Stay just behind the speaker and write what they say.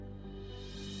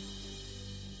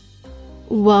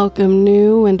Welcome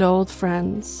new and old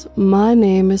friends, my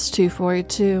name is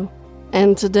 242,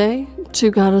 and today,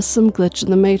 2 got us some Glitch in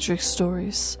the Matrix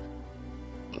stories.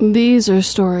 These are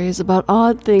stories about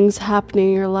odd things happening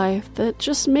in your life that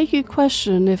just make you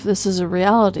question if this is a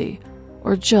reality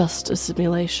or just a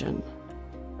simulation.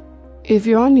 If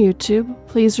you're on YouTube,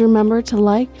 please remember to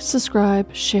like,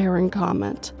 subscribe, share, and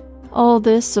comment. All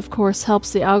this, of course,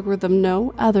 helps the algorithm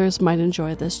know others might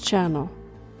enjoy this channel.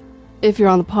 If you're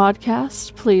on the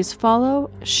podcast, please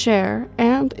follow, share,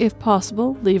 and, if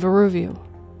possible, leave a review.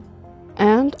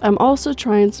 And I'm also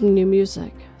trying some new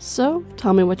music, so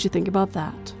tell me what you think about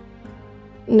that.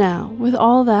 Now, with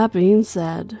all that being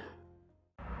said,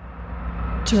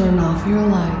 turn off your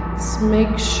lights,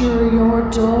 make sure your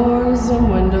doors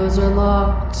and windows are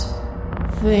locked.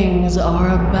 Things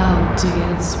are about to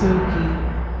get spooky.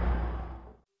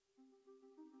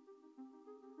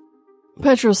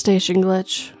 Petrol Station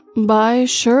Glitch by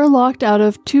Sure Locked Out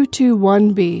of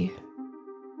 221B.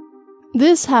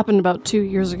 This happened about 2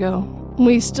 years ago.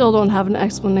 We still don't have an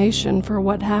explanation for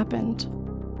what happened.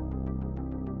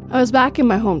 I was back in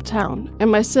my hometown, and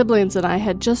my siblings and I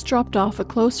had just dropped off a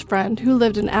close friend who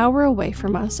lived an hour away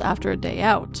from us after a day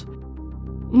out.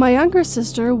 My younger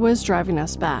sister was driving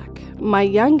us back. My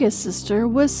youngest sister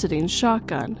was sitting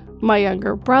shotgun. My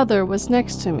younger brother was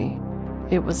next to me.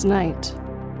 It was night.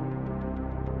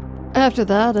 After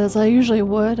that, as I usually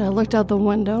would, I looked out the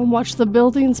window and watched the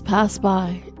buildings pass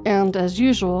by, and as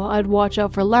usual, I'd watch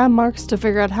out for landmarks to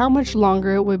figure out how much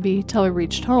longer it would be till we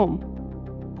reached home.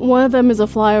 One of them is a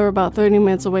flyover about 30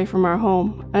 minutes away from our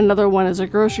home. Another one is a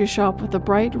grocery shop with a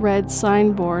bright red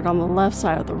signboard on the left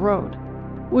side of the road,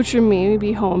 which would mean we'd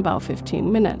be home about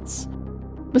 15 minutes.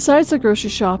 Besides the grocery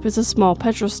shop is a small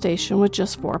petrol station with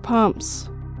just 4 pumps.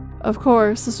 Of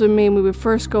course, this would mean we would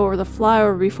first go over the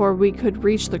flyover before we could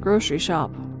reach the grocery shop.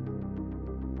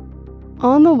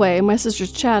 On the way, my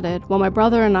sisters chatted while my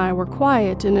brother and I were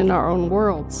quiet and in our own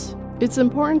worlds. It's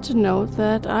important to note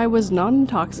that I was not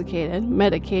intoxicated,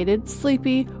 medicated,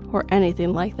 sleepy, or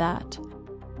anything like that.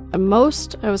 At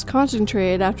most, I was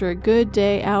concentrated after a good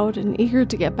day out and eager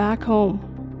to get back home.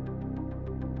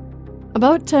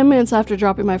 About 10 minutes after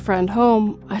dropping my friend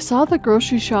home, I saw the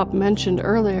grocery shop mentioned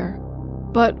earlier.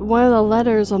 But one of the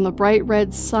letters on the bright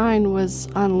red sign was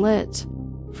unlit.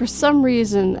 For some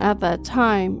reason, at that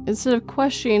time, instead of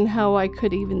questioning how I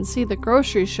could even see the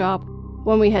grocery shop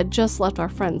when we had just left our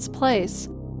friend's place,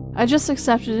 I just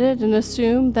accepted it and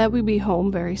assumed that we'd be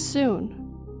home very soon.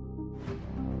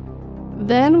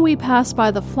 Then we passed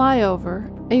by the flyover,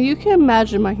 and you can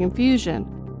imagine my confusion.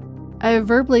 I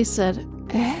verbally said,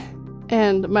 "Eh?"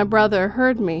 and my brother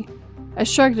heard me. I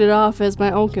shrugged it off as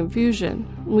my own confusion.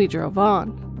 We drove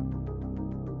on.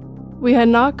 We had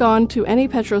not gone to any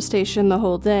petrol station the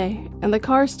whole day, and the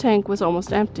car's tank was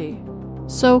almost empty.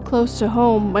 So close to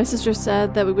home, my sister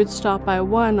said that we would stop by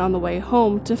one on the way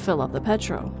home to fill up the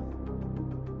petrol.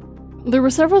 There were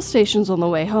several stations on the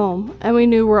way home, and we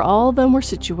knew where all of them were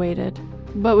situated,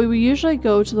 but we would usually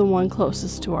go to the one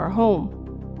closest to our home.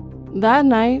 That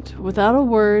night, without a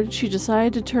word, she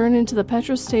decided to turn into the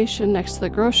petrol station next to the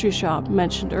grocery shop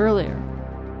mentioned earlier.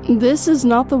 This is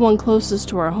not the one closest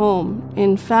to our home.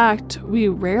 In fact, we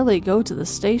rarely go to the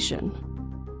station.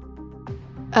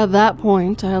 At that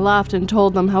point, I laughed and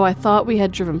told them how I thought we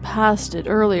had driven past it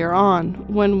earlier on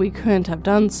when we couldn't have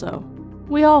done so.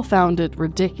 We all found it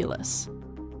ridiculous.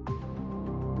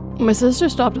 My sister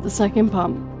stopped at the second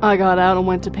pump. I got out and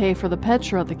went to pay for the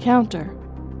petrol at the counter.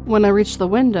 When I reached the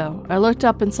window, I looked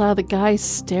up and saw the guy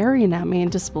staring at me in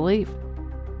disbelief.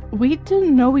 We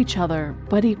didn't know each other,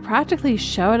 but he practically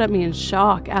shouted at me in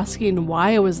shock, asking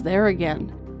why I was there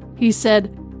again. He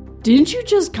said, "Didn't you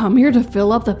just come here to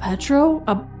fill up the petrol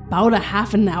about a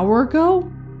half an hour ago?"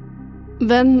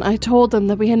 Then I told him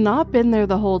that we had not been there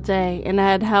the whole day and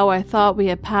added how I thought we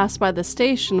had passed by the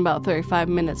station about 35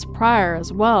 minutes prior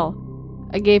as well.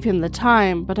 I gave him the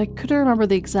time, but I couldn't remember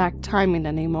the exact timing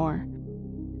anymore.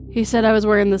 He said I was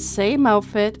wearing the same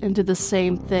outfit and did the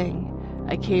same thing.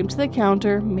 I came to the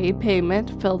counter, made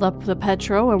payment, filled up the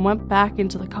petrol, and went back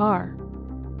into the car.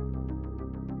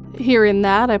 Hearing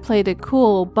that, I played it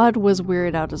cool. Bud was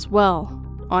weirded out as well.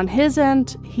 On his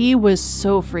end, he was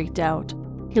so freaked out.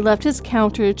 He left his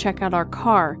counter to check out our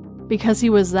car because he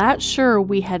was that sure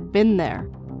we had been there.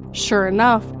 Sure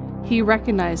enough, he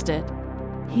recognized it.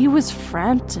 He was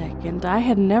frantic, and I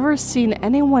had never seen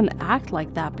anyone act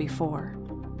like that before.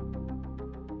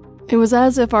 It was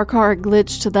as if our car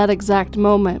glitched to that exact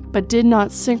moment, but did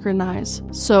not synchronize,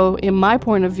 so in my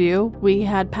point of view, we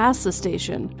had passed the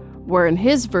station, where in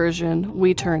his version,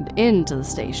 we turned into the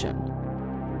station.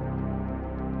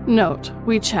 Note,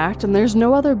 we checked and there's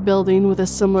no other building with a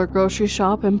similar grocery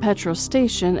shop and petrol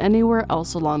station anywhere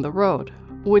else along the road,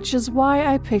 which is why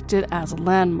I picked it as a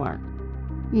landmark.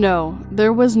 No,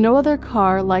 there was no other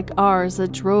car like ours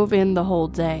that drove in the whole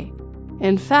day.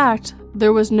 In fact,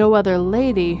 there was no other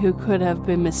lady who could have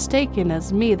been mistaken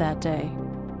as me that day.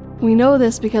 We know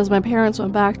this because my parents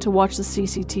went back to watch the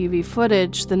CCTV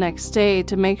footage the next day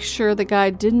to make sure the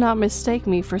guy did not mistake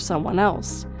me for someone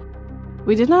else.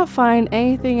 We did not find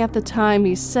anything at the time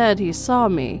he said he saw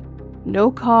me. No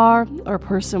car or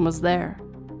person was there.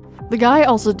 The guy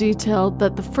also detailed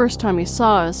that the first time he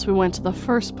saw us, we went to the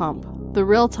first pump. The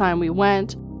real time we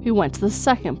went to the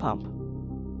second pump.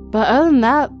 But other than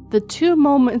that, the two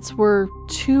moments were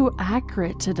too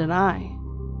accurate to deny.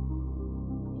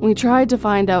 We tried to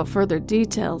find out further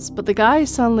details, but the guy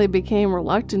suddenly became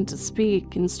reluctant to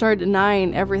speak and started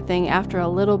denying everything after a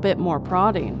little bit more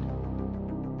prodding.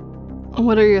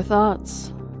 What are your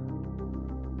thoughts?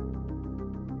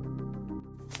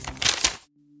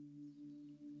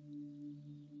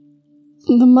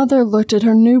 The mother looked at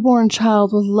her newborn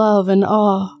child with love and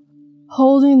awe,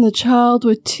 holding the child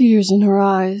with tears in her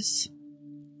eyes.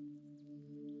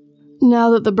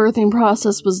 Now that the birthing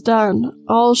process was done,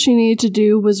 all she needed to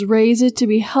do was raise it to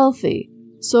be healthy,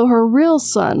 so her real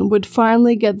son would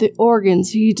finally get the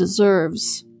organs he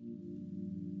deserves.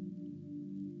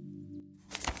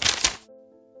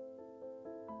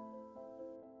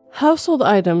 Household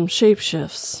Item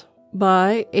Shapeshifts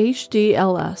by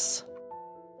HDLS.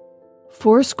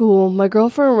 For school, my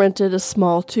girlfriend rented a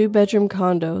small 2-bedroom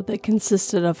condo that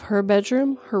consisted of her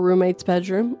bedroom, her roommate's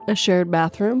bedroom, a shared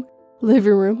bathroom,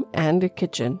 living room, and a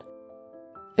kitchen.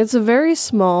 It's a very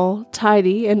small,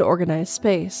 tidy, and organized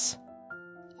space.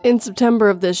 In September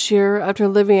of this year, after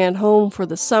living at home for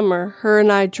the summer, her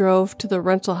and I drove to the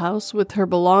rental house with her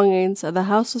belongings, and the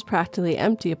house was practically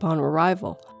empty upon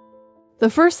arrival. The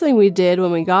first thing we did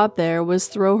when we got there was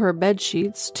throw her bed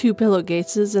sheets, 2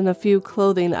 pillowcases, and a few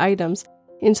clothing items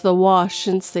into the wash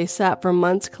since they sat for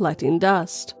months collecting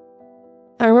dust.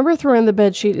 I remember throwing the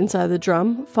bedsheet inside the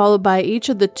drum, followed by each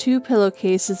of the 2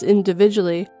 pillowcases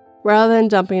individually rather than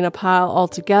dumping a pile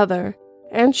altogether,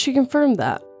 and she confirmed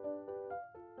that.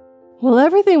 While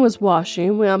everything was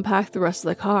washing, we unpacked the rest of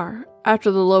the car. After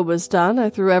the load was done,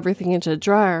 I threw everything into the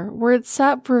dryer, where it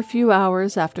sat for a few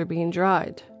hours after being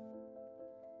dried.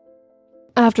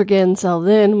 After getting settled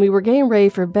in, we were getting ready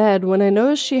for bed when I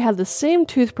noticed she had the same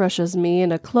toothbrush as me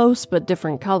in a close but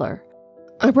different color.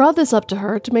 I brought this up to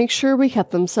her to make sure we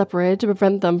kept them separated to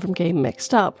prevent them from getting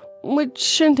mixed up, which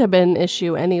shouldn't have been an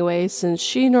issue anyway since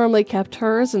she normally kept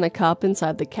hers in a cup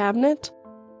inside the cabinet,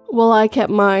 while I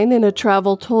kept mine in a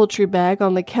travel toiletry bag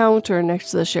on the counter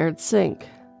next to the shared sink.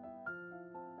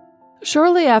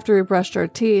 Shortly after we brushed our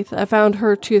teeth, I found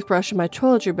her toothbrush in my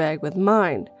toiletry bag with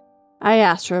mine. I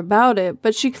asked her about it,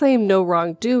 but she claimed no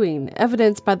wrongdoing,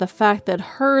 evidenced by the fact that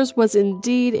hers was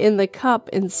indeed in the cup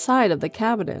inside of the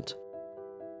cabinet.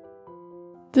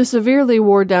 The severely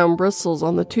wore-down bristles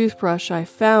on the toothbrush I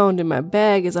found in my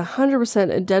bag is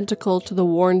 100% identical to the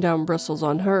worn-down bristles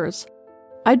on hers.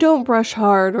 I don't brush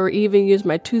hard or even use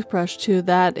my toothbrush to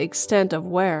that extent of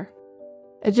wear.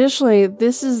 Additionally,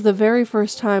 this is the very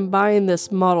first time buying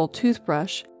this model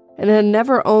toothbrush, and had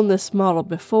never owned this model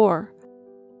before.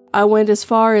 I went as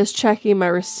far as checking my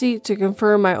receipt to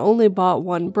confirm I only bought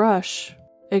 1 brush,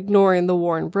 ignoring the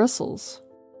worn bristles.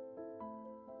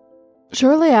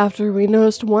 Shortly after, we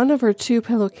noticed one of her 2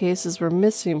 pillowcases were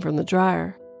missing from the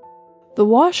dryer. The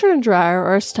washer and dryer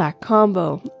are a stacked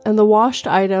combo, and the washed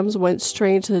items went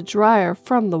straight into the dryer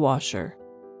from the washer.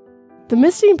 The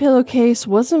missing pillowcase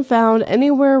wasn't found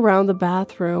anywhere around the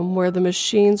bathroom where the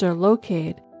machines are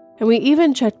located, and we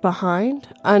even checked behind,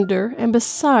 under, and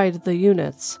beside the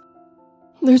units.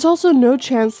 There's also no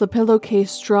chance the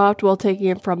pillowcase dropped while taking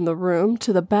it from the room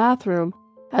to the bathroom,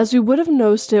 as we would have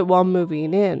noticed it while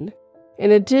moving in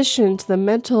addition to the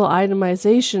mental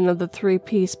itemization of the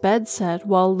 3-piece bed set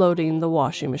while loading the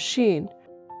washing machine.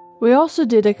 We also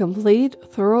did a complete,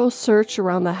 thorough search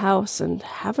around the house and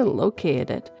haven't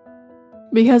located it.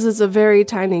 Because it's a very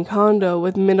tiny condo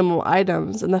with minimal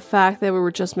items and the fact that we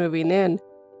were just moving in,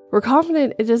 we're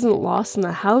confident it isn't lost in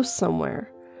the house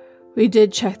somewhere. We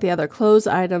did check the other clothes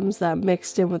items that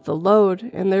mixed in with the load,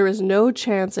 and there is no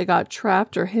chance it got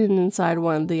trapped or hidden inside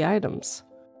one of the items.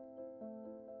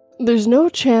 There's no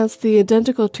chance the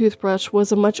identical toothbrush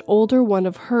was a much older one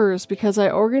of hers because I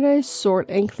organize, sort,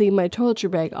 and clean my toiletry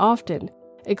bag often,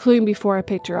 including before I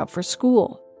picked her up for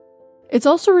school. It's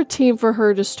also routine for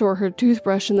her to store her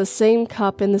toothbrush in the same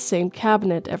cup in the same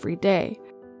cabinet every day.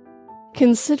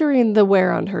 Considering the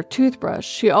wear on her toothbrush,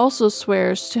 she also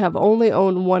swears to have only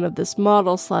owned one of this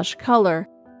model/color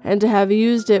and to have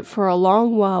used it for a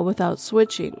long while without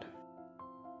switching.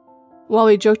 While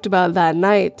we joked about that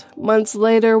night, months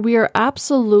later we are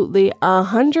absolutely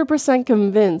 100%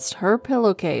 convinced her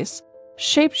pillowcase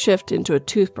shapeshifted into a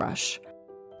toothbrush.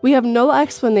 We have no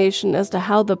explanation as to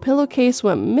how the pillowcase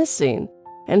went missing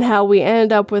and how we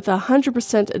ended up with a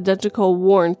 100% identical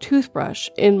worn toothbrush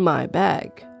in my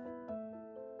bag.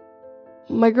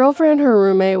 My girlfriend and her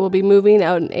roommate will be moving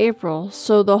out in April,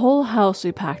 so the whole house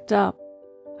we packed up.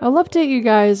 I'll update you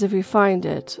guys if we find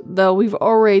it, though we've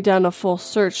already done a full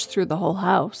search through the whole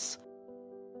house.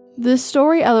 This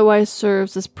story otherwise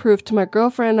serves as proof to my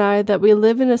girlfriend and I that we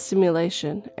live in a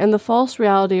simulation, and the false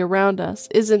reality around us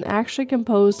isn't actually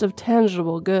composed of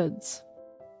tangible goods.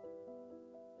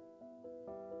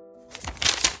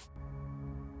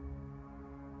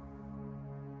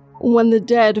 When the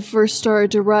dead first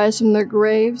started to rise from their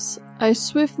graves, I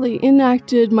swiftly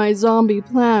enacted my zombie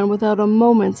plan without a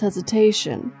moment's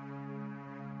hesitation.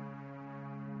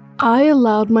 I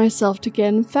allowed myself to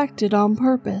get infected on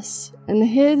purpose and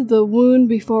hid the wound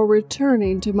before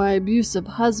returning to my abusive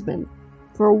husband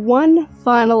for one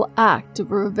final act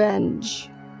of revenge.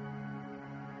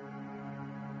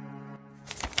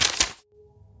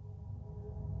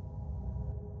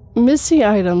 Missing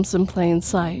Items in Plain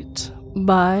Sight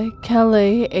by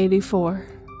Calais84.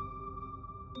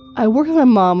 I work with my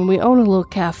mom and we own a little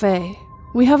cafe.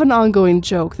 We have an ongoing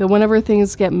joke that whenever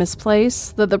things get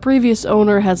misplaced, that the previous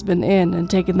owner has been in and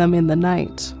taken them in the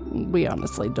night. We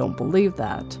honestly don't believe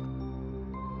that.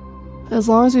 As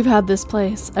long as we've had this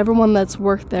place, everyone that's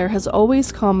worked there has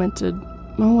always commented,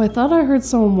 "Oh, I thought I heard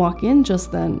someone walk in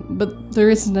just then, but there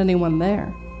isn't anyone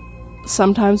there."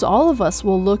 Sometimes all of us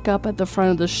will look up at the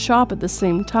front of the shop at the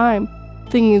same time,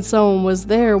 thinking someone was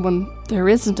there when there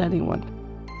isn't anyone.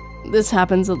 This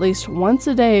happens at least once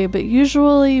a day, but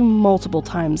usually multiple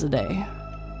times a day.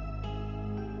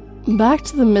 Back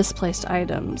to the misplaced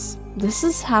items. This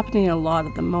is happening a lot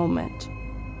at the moment.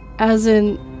 As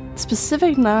in,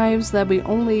 specific knives that we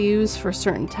only use for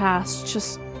certain tasks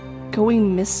just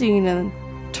going missing and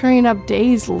turning up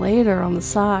days later on the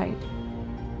side.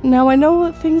 Now I know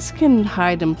that things can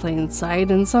hide in plain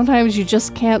sight and sometimes you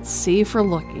just can't see for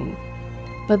looking.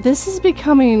 But this is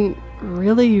becoming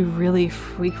really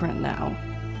frequent now.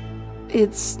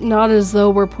 It's not as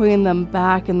though we're putting them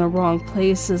back in the wrong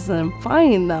places and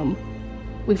finding them.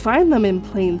 We find them in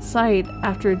plain sight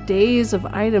after days of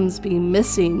items being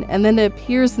missing, and then it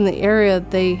appears in the area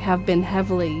they have been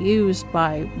heavily used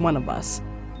by one of us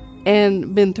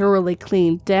and been thoroughly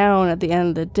cleaned down at the end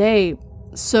of the day,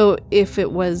 so if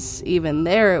it was even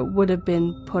there, it would have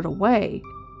been put away.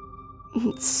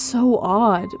 It's so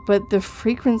odd, but the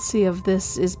frequency of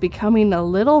this is becoming a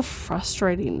little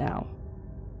frustrating now.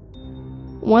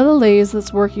 One of the ladies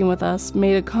that's working with us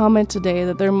made a comment today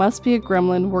that there must be a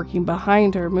gremlin working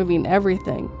behind her, moving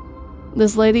everything.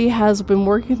 This lady has been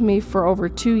working with me for over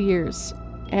 2 years,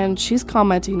 and she's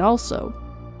commenting also.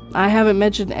 I haven't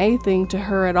mentioned anything to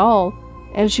her at all,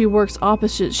 and she works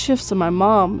opposite shifts to my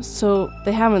mom, so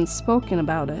they haven't spoken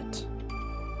about it.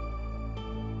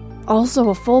 Also,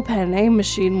 a full pen and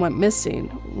machine went missing.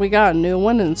 We got a new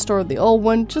one and stored the old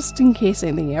one just in case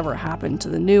anything ever happened to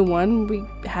the new one. We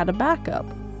had a backup.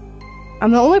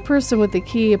 I'm the only person with the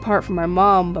key apart from my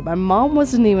mom, but my mom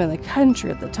wasn't even in the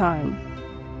country at the time.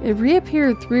 It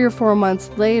reappeared 3 or 4 months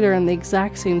later in the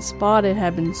exact same spot it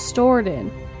had been stored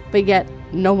in, but yet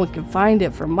no one could find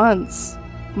it for months.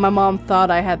 My mom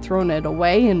thought I had thrown it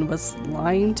away and was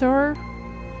lying to her.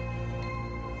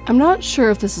 I'm not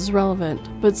sure if this is relevant,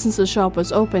 but since the shop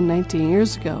was open 19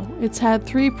 years ago, it's had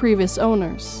 3 previous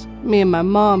owners, me and my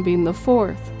mom being the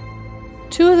 4th.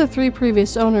 2 of the 3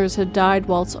 previous owners had died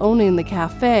whilst owning the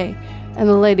cafe, and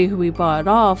the lady who we bought it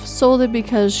off sold it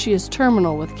because she is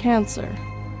terminal with cancer.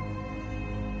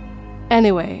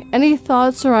 Anyway, any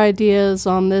thoughts or ideas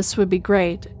on this would be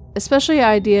great, especially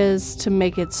ideas to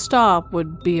make it stop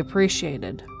would be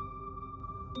appreciated.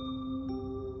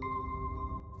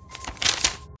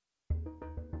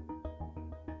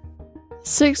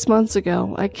 Six months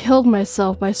ago, I killed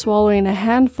myself by swallowing a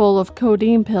handful of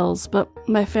codeine pills, but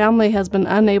my family has been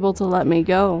unable to let me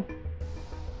go.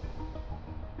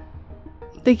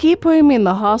 They keep putting me in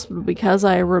the hospital because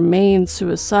I remain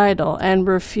suicidal and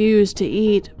refuse to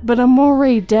eat, but I'm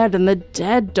already dead and the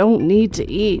dead don't need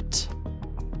to eat.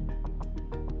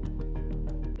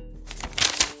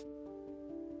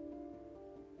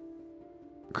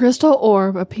 Crystal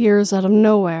Orb Appears Out of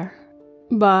Nowhere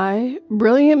by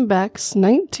Brilliant Bex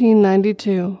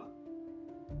 1992.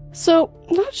 So,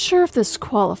 not sure if this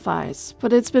qualifies,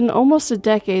 but it's been almost a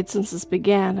decade since this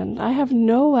began, and I have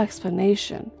no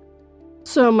explanation.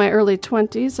 So in my early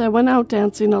 20s, I went out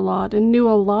dancing a lot and knew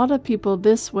a lot of people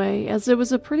this way, as it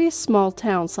was a pretty small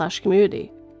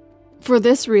town/community. For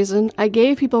this reason, I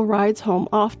gave people rides home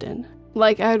often.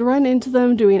 Like, I'd run into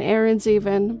them doing errands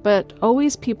even, but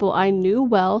always people I knew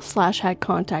well/had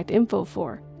contact info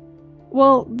for.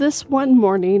 Well, this one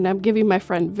morning, I'm giving my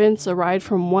friend Vince a ride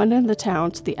from one end of the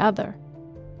town to the other.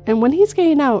 And when he's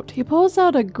getting out, he pulls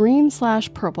out a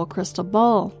green/purple crystal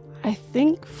ball, I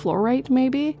think fluorite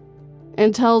maybe,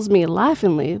 and tells me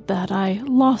laughingly that I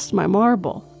lost my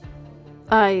marble.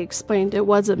 I explained it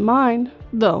wasn't mine,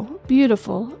 though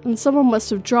beautiful, and someone must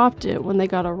have dropped it when they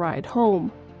got a ride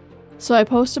home. So I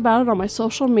post about it on my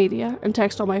social media and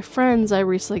text all my friends I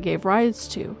recently gave rides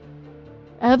to.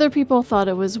 Other people thought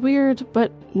it was weird,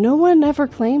 but no one ever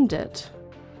claimed it.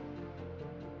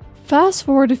 Fast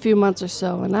forward a few months or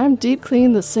so, and I'm deep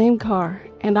cleaning the same car,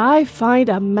 and I find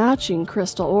a matching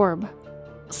crystal orb.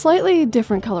 Slightly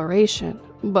different coloration,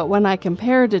 but when I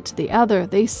compared it to the other,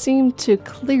 they seemed to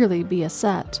clearly be a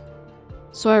set.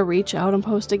 So I reach out and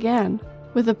post again,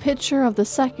 with a picture of the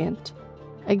second.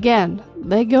 Again,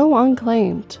 they go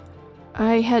unclaimed.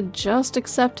 I had just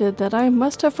accepted that I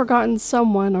must have forgotten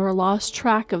someone or lost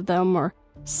track of them or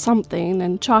something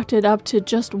and chalked it up to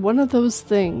just one of those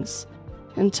things,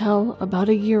 until about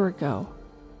a year ago.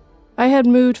 I had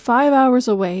moved 5 hours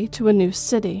away to a new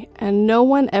city, and no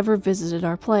one ever visited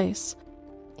our place.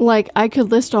 Like, I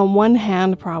could list on one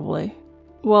hand probably.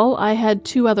 Well, I had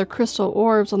 2 other crystal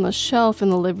orbs on the shelf in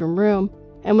the living room,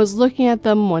 and was looking at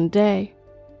them one day.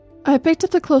 I picked up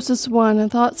the closest one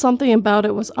and thought something about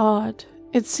it was odd.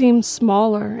 It seemed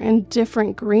smaller and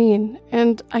different green,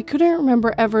 and I couldn't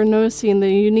remember ever noticing the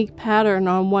unique pattern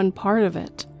on one part of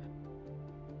it.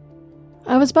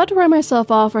 I was about to write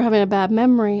myself off for having a bad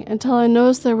memory until I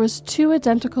noticed there was 2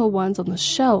 identical ones on the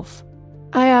shelf.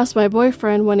 I asked my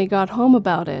boyfriend when he got home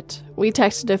about it. We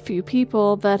texted a few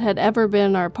people that had ever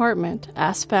been in our apartment,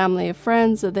 asked family and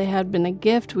friends if they had been a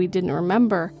gift we didn't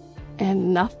remember,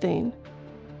 and nothing.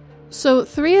 So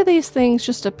 3 of these things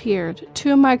just appeared, 2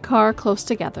 in my car close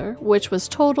together, which was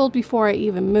totaled before I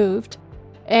even moved,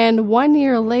 and 1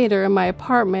 year later in my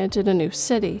apartment in a new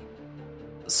city.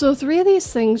 So 3 of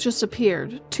these things just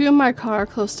appeared, 2 in my car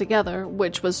close together,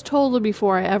 which was totaled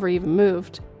before I ever even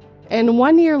moved, and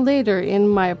 1 year later in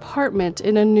my apartment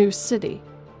in a new city.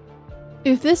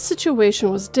 If this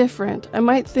situation was different, I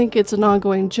might think it's an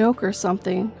ongoing joke or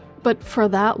something, but for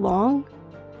that long?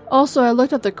 Also, I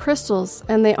looked at the crystals,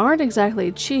 and they aren't exactly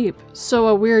cheap, so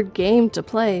a weird game to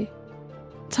play.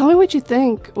 Tell me what you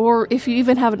think, or if you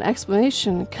even have an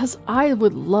explanation, because I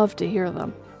would love to hear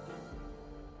them.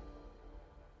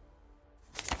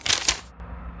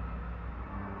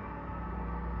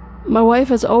 My wife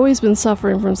has always been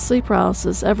suffering from sleep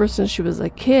paralysis ever since she was a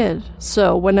kid,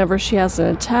 so whenever she has an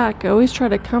attack, I always try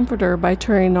to comfort her by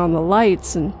turning on the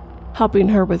lights and helping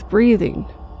her with breathing.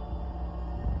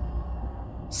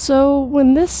 So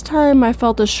when this time I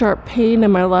felt a sharp pain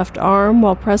in my left arm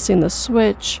while pressing the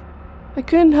switch, I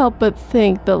couldn't help but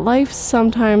think that life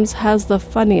sometimes has the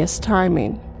funniest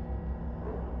timing.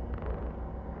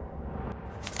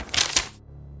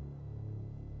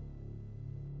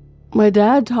 My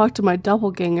dad talked to my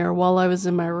doppelganger while I was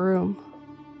in my room.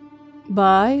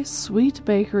 By Sweet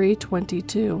Bakery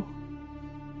 22.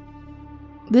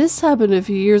 This happened a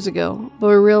few years ago, but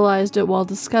we realized it while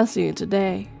discussing it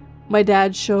today. My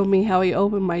dad showed me how he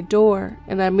opened my door,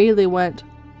 and I immediately went,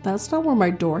 "That's not where my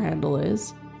door handle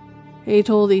is." And he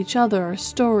told each other our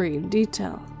story in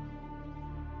detail.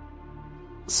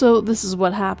 So this is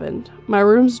what happened. My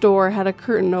room's door had a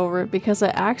curtain over it because I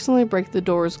accidentally break the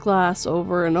door's glass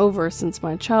over and over since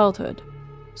my childhood.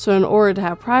 So in order to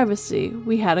have privacy,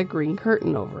 we had a green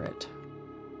curtain over it.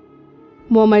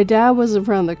 While my dad was in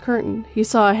front of the curtain, he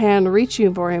saw a hand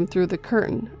reaching for him through the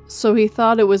curtain, so he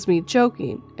thought it was me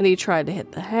joking, and he tried to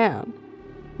hit the hand.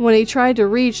 When he tried to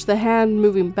reach the hand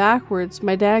moving backwards,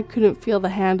 my dad couldn't feel the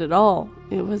hand at all.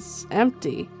 It was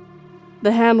empty.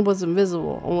 The hand wasn't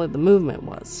visible, only the movement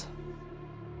was.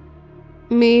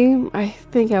 Me, I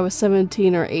think I was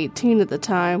 17 or 18 at the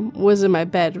time, was in my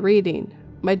bed reading.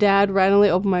 My dad randomly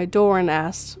opened my door and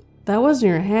asked, "That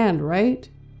wasn't your hand, right?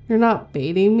 You're not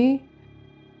baiting me?"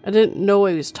 I didn't know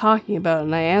what he was talking about,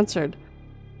 and I answered,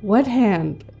 "What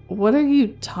hand? What are you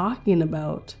talking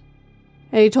about?"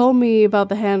 And he told me about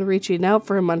the hand reaching out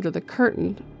for him under the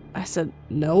curtain. I said,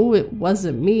 "No, it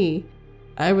wasn't me.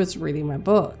 I was reading my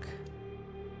book."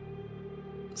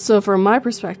 So from my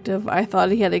perspective, I thought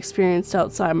he had experienced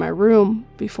outside my room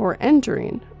before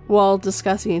entering. While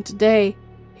discussing it today,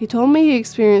 He told me he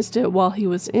experienced it while he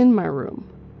was in my room.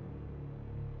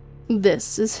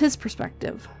 This is his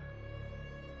perspective.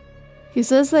 He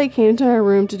says that he came to my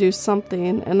room to do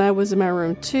something, and I was in my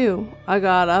room too. I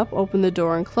got up, opened the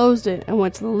door, and closed it, and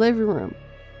went to the living room.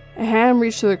 A hand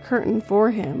reached through the curtain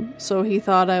for him, so he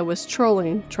thought I was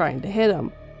trolling, trying to hit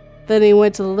him. Then he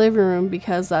went to the living room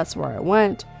because that's where I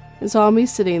went, and saw me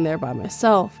sitting there by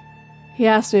myself. He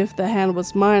asked me if the hand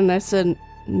was mine, and I said,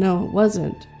 no, it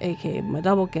wasn't, aka my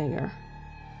doppelganger.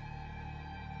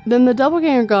 Then the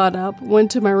doppelganger got up,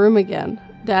 went to my room again.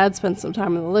 Dad spent some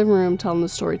time in the living room telling the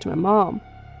story to my mom.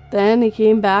 Then he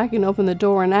came back and opened the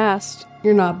door and asked,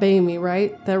 "You're not baiting me,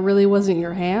 right? That really wasn't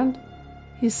your hand?"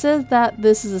 He said that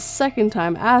this is the second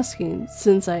time asking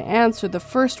since I answered the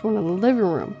first one in the living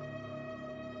room.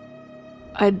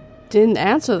 I didn't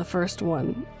answer the first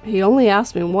one. He only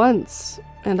asked me once,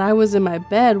 and I was in my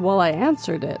bed while I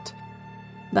answered it.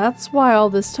 That's why all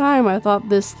this time I thought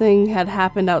this thing had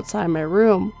happened outside my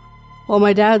room. While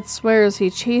my dad swears he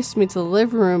chased me to the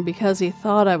living room because he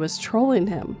thought I was trolling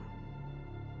him.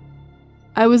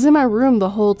 I was in my room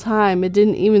the whole time and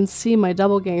didn't even see my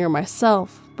doppelganger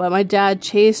myself, but my dad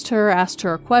chased her, asked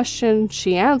her a question,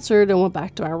 she answered, and went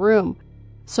back to my room.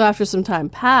 So after some time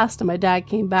passed and my dad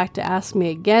came back to ask me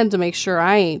again to make sure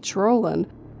I ain't trolling,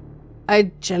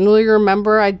 I genuinely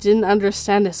remember I didn't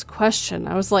understand his question.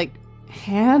 I was like,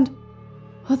 hand?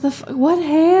 What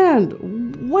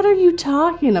hand? What are you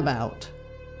talking about?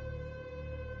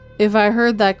 If I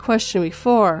heard that question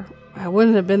before, I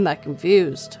wouldn't have been that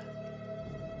confused.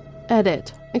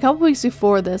 Edit. A couple weeks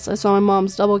before this, I saw my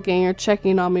mom's doppelganger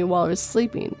checking on me while I was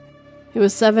sleeping. It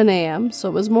was 7 a.m., so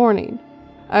it was morning.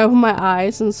 I opened my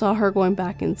eyes and saw her going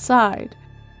back inside.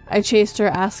 I chased her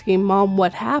asking Mom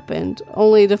what happened,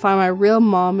 only to find my real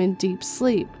mom in deep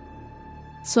sleep.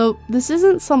 So this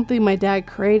isn't something my dad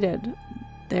created.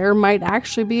 There might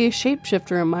actually be a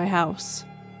shapeshifter in my house.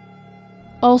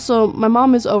 Also, my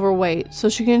mom is overweight, so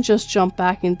she can just jump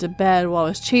back into bed while I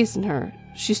was chasing her.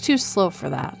 She's too slow for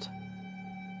that.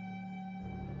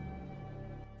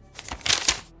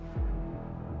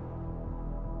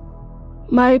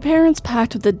 My parents'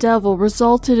 pact with the devil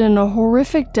resulted in a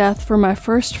horrific death for my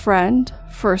first friend,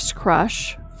 first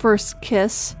crush, first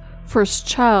kiss, first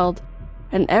child,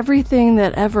 and everything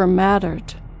that ever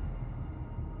mattered.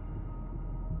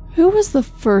 Who was the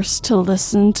first to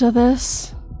listen to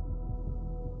this?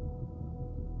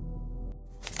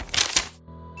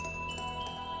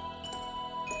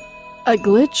 A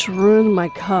glitch ruined my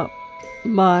cup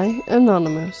by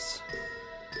Anonymous.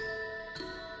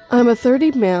 I'm a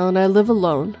 30 male and I live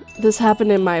alone. This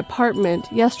happened in my apartment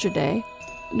yesterday,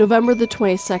 November the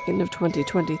 22nd of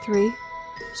 2023,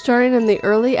 starting in the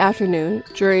early afternoon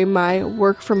during my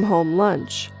work from home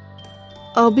lunch.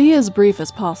 I'll be as brief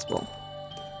as possible.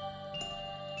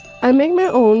 I make my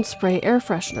own spray air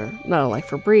freshener, not unlike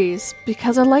Febreze,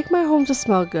 because I like my home to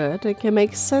smell good and can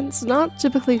make scents not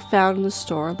typically found in the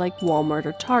store like Walmart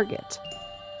or Target.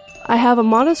 I have a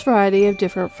modest variety of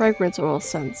different fragrance oil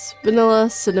scents: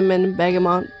 vanilla, cinnamon,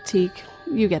 bergamot, teak,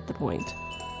 you get the point.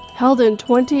 Held in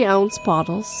 20-ounce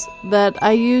bottles that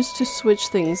I use to switch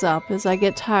things up as I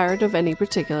get tired of any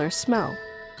particular smell.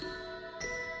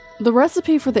 The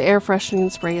recipe for the air freshening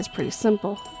spray is pretty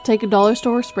simple. Take a dollar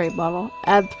store spray bottle,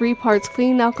 add 3 parts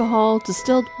clean alcohol,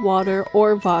 distilled water,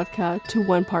 or vodka to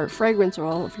 1 part fragrance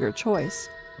oil of your choice.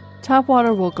 Tap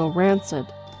water will go rancid.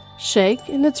 Shake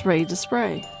and it's ready to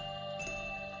spray.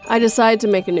 I decide to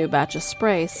make a new batch of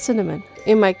spray, cinnamon.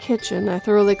 In my kitchen, I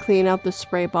thoroughly clean out the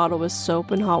spray bottle with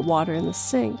soap and hot water in the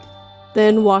sink.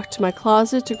 Then walk to my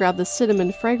closet to grab the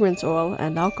cinnamon fragrance oil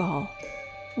and alcohol.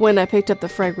 When I picked up the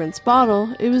fragrance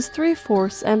bottle, it was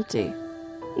 3/4 empty.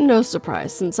 No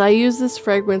surprise, since I use this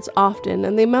fragrance often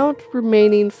and the amount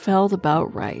remaining felt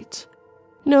about right.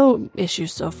 No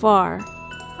issues so far.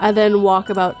 I then walk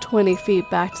about 20 feet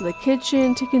back to the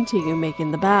kitchen to continue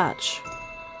making the batch.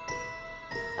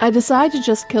 I decide to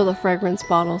just kill the fragrance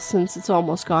bottle since it's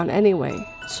almost gone anyway,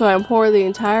 so I pour the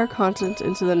entire content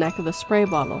into the neck of the spray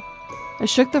bottle. I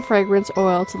shook the fragrance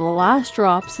oil to the last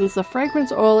drop since the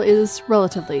fragrance oil is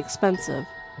relatively expensive,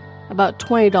 about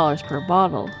 $20 per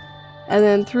bottle, and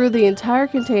then threw the entire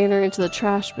container into the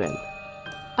trash bin.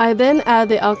 I then add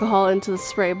the alcohol into the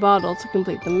spray bottle to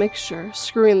complete the mixture,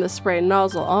 screwing the spray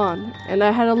nozzle on, and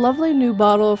I had a lovely new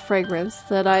bottle of fragrance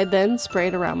that I then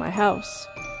sprayed around my house.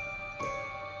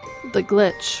 The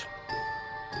glitch.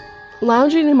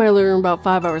 Lounging in my living room about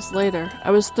 5 hours later,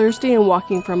 I was thirsty and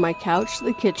walking from my couch to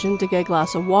the kitchen to get a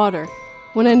glass of water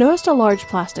when I noticed a large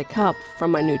plastic cup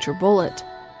from my NutriBullet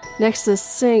next to the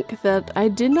sink that I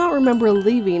did not remember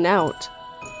leaving out.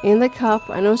 In the cup,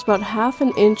 I noticed about half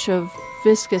an inch of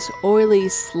viscous, oily,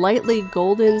 slightly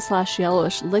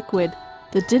golden/yellowish liquid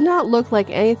that did not look like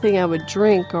anything I would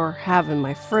drink or have in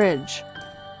my fridge.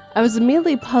 I was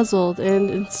immediately puzzled and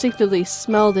instinctively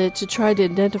smelled it to try to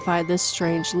identify this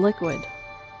strange liquid.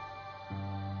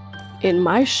 In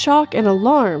my shock and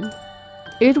alarm,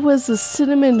 it was the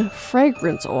cinnamon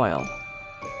fragrance oil.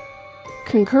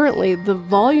 Concurrently, the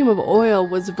volume of oil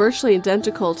was virtually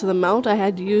identical to the amount I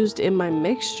had used in my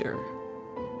mixture.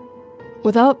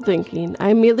 Without thinking, I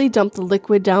immediately dumped the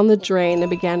liquid down the drain and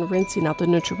began rinsing out the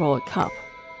Nutribullet cup,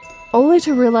 only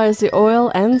to realize the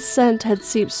oil and scent had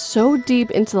seeped so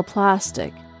deep into the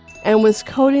plastic and was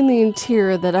coating the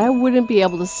interior that I wouldn't be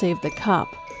able to save the cup,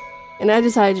 and I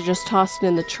decided to just toss it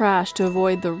in the trash to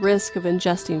avoid the risk of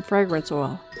ingesting fragrance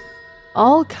oil.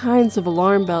 All kinds of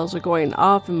alarm bells are going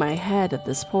off in my head at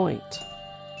this point.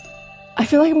 I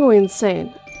feel like I'm going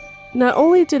insane. Not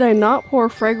only did I not pour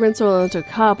fragrance oil into a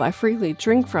cup I frequently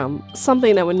drink from,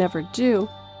 something I would never do,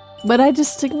 but I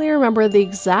distinctly remember the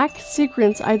exact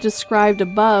sequence I described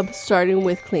above, starting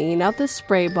with cleaning out the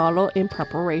spray bottle in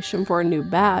preparation for a new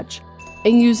batch,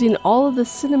 and using all of the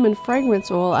cinnamon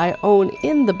fragrance oil I own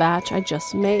in the batch I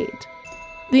just made.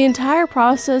 The entire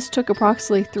process took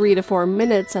approximately 3 to 4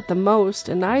 minutes at the most,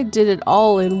 and I did it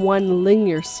all in one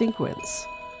linear sequence.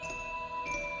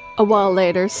 A while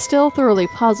later, still thoroughly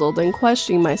puzzled and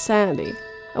questioning my sanity,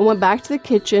 I went back to the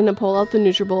kitchen and pulled out the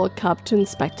Nutribullet cup to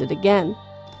inspect it again.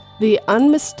 The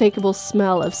unmistakable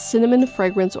smell of cinnamon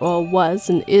fragrance oil was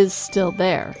and is still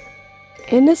there.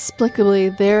 Inexplicably,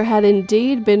 there had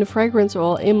indeed been fragrance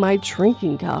oil in my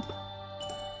drinking cup.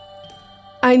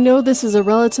 I know this is a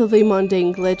relatively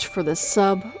mundane glitch for this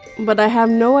sub, but I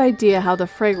have no idea how the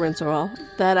fragrance oil,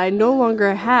 that I no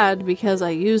longer had because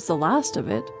I used the last of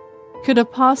it, could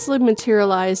have possibly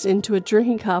materialized into a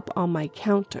drinking cup on my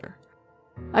counter.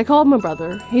 I called my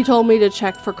brother. He told me to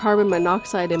check for carbon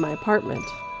monoxide in my apartment.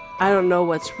 I don't know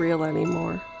what's real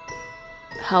anymore.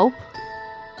 Help?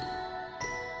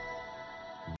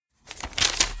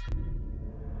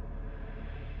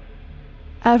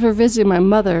 After visiting my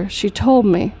mother, she told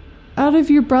me, "Out of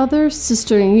your brother,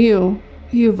 sister, and you,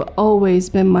 you've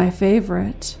always been my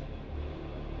favorite."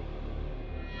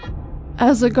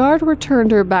 As the guard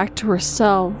returned her back to her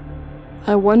cell,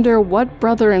 I wonder what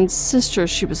brother and sister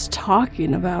she was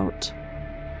talking about.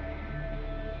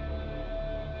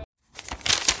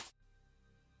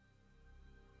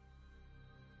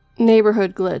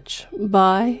 Neighborhood Glitch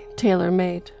by Taylor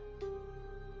Made.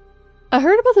 I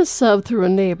heard about the sub through a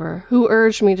neighbor who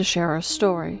urged me to share our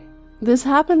story. This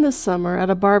happened this summer at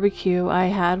a barbecue I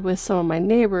had with some of my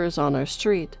neighbors on our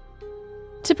street.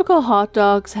 Typical hot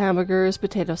dogs, hamburgers,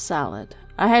 potato salad.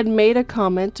 I had made a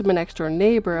comment to my next door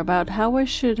neighbor about how I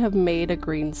should have made a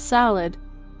green salad,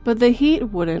 but the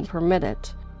heat wouldn't permit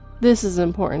it. This is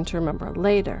important to remember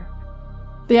later.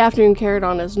 The afternoon carried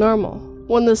on as normal.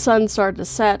 When the sun started to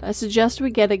set, I suggested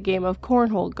we get a game of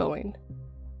cornhole going.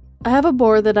 I have a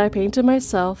board that I painted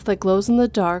myself that glows in the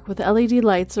dark with LED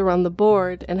lights around the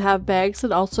board and have bags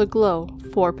that also glow,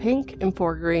 4 pink and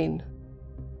 4 green.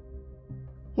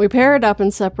 We paired up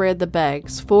and separated the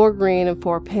bags, 4 green and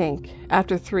 4 pink.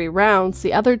 After 3 rounds,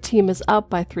 the other team is up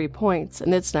by 3 points,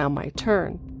 and it's now my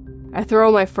turn. I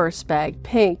throw my first bag,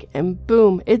 pink, and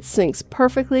boom, it sinks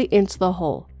perfectly into the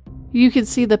hole. You can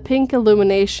see the pink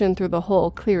illumination through the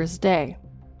hole clear as day.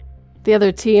 The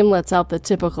other team lets out the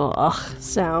typical ugh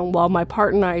sound while my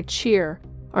partner and I cheer.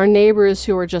 Our neighbors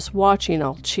who are just watching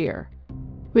all cheer.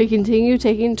 We continue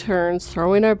taking turns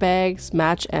throwing our bags,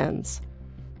 match ends.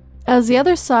 As the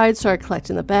other side start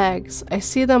collecting the bags, I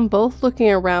see them both looking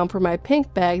around for my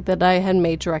pink bag that I had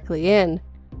made directly in.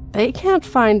 They can't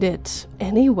find it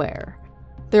anywhere.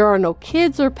 There are no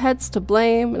kids or pets to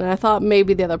blame, and I thought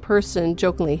maybe the other person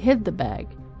jokingly hid the bag.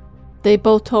 They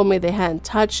both told me they hadn't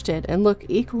touched it and look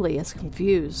equally as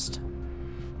confused.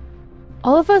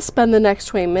 All of us spend the next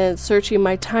 20 minutes searching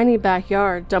my tiny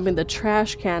backyard, dumping the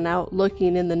trash can out,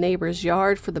 looking in the neighbor's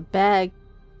yard for the bag,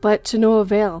 but to no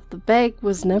avail. The bag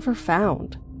was never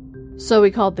found. So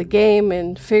we called the game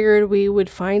and figured we would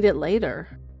find it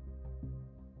later.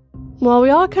 Well, we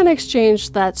all kind of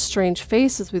exchanged that strange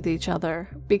faces with each other,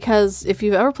 because if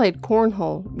you've ever played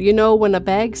cornhole, you know when a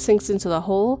bag sinks into the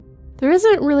hole, there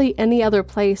isn't really any other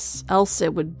place else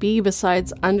it would be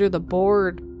besides under the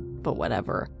board, but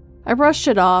whatever. I brushed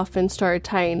it off and started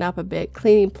tidying up a bit,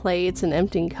 cleaning plates and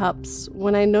emptying cups,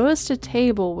 when I noticed a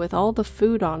table with all the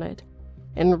food on it,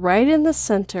 and right in the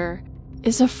center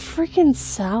is a freaking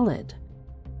salad.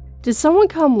 Did someone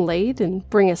come late and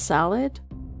bring a salad?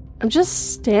 I'm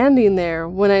just standing there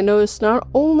when I notice not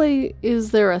only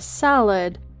is there a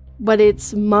salad, but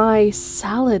it's my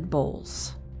salad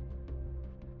bowls.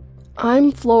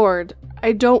 I'm floored.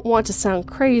 I don't want to sound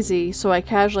crazy, so I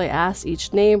casually asked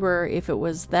each neighbor if it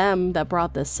was them that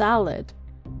brought the salad.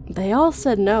 They all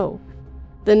said no.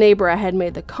 The neighbor I had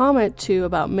made the comment to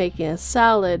about making a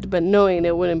salad but knowing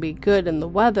it wouldn't be good in the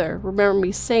weather remembered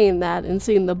me saying that and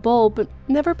seeing the bowl but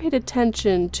never paid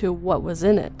attention to what was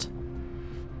in it.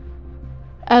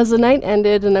 As the night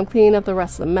ended and I'm cleaning up the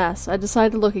rest of the mess, I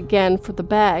decided to look again for the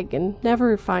bag and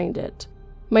never find it.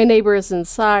 My neighbor is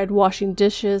inside washing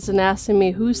dishes and asking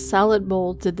me whose salad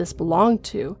bowl did this belong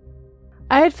to.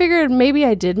 I had figured maybe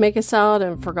I did make a salad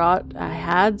and forgot I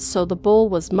had, so the bowl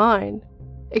was mine.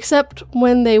 Except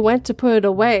when they went to put it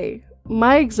away,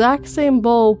 my exact same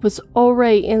bowl was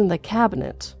already in the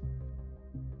cabinet.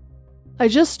 I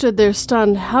just stood there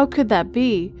stunned. How could that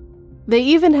be? They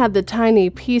even had the tiny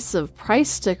piece of price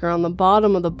sticker on the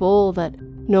bottom of the bowl that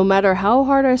no matter how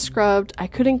hard I scrubbed, I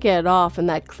couldn't get it off and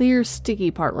that clear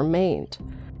sticky part remained.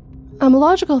 I'm a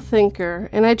logical thinker,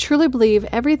 and I truly believe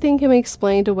everything can be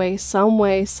explained away some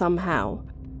way, somehow.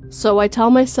 So I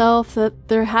tell myself that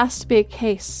there has to be a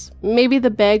case. Maybe the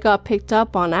bag got picked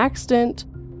up on accident,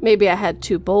 maybe I had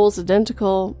two bowls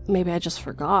identical, maybe I just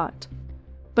forgot.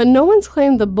 But no one's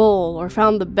claimed the bowl or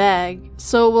found the bag,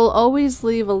 so it will always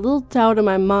leave a little doubt in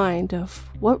my mind of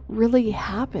what really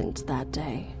happened that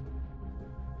day.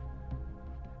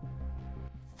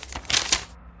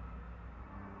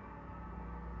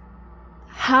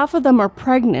 Half of them are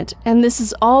pregnant, and this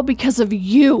is all because of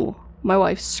you, my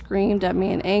wife screamed at me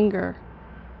in anger.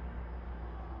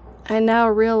 I now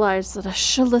realize that I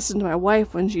should listen to my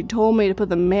wife when she told me to put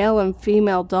the male and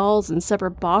female dolls in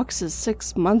separate boxes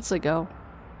 6 months ago.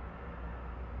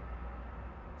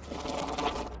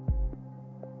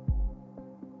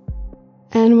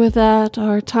 And with that,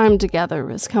 our time together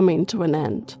is coming to an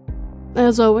end.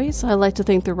 As always, I'd like to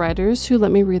thank the writers who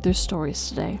let me read their stories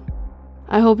today.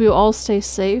 I hope you all stay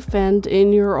safe and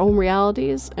in your own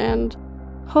realities, and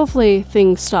hopefully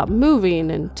things stop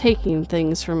moving and taking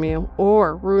things from you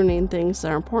or ruining things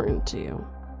that are important to you.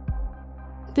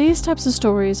 These types of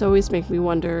stories always make me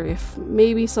wonder if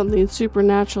maybe something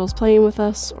supernatural is playing with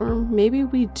us, or maybe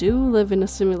we do live in a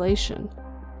simulation.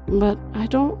 But I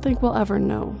don't think we'll ever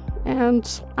know,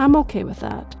 and I'm okay with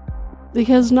that.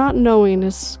 Because not knowing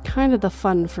is kind of the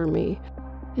fun for me.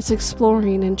 It's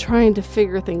exploring and trying to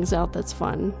figure things out that's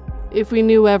fun. If we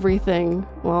knew everything,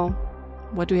 well,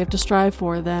 what do we have to strive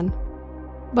for then?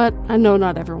 But I know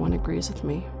not everyone agrees with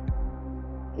me.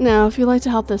 Now, if you'd like to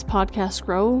help this podcast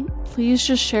grow, please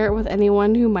just share it with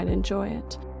anyone who might enjoy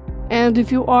it. And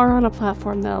if you are on a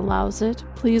platform that allows it,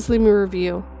 please leave me a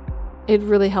review. It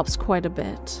really helps quite a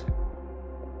bit.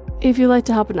 If you'd like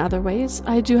to help in other ways,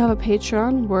 I do have a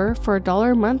Patreon where for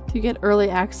 $1 a month you get early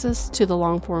access to the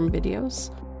long-form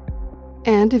videos.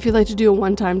 And if you'd like to do a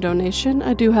one-time donation,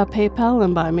 I do have PayPal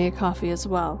and Buy Me a Coffee as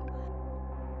well.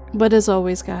 But as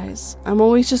always, guys, I'm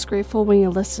always just grateful when you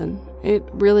listen. It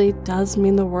really does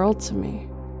mean the world to me.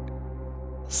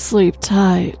 Sleep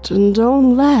tight and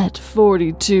don't let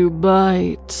 42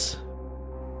 bite.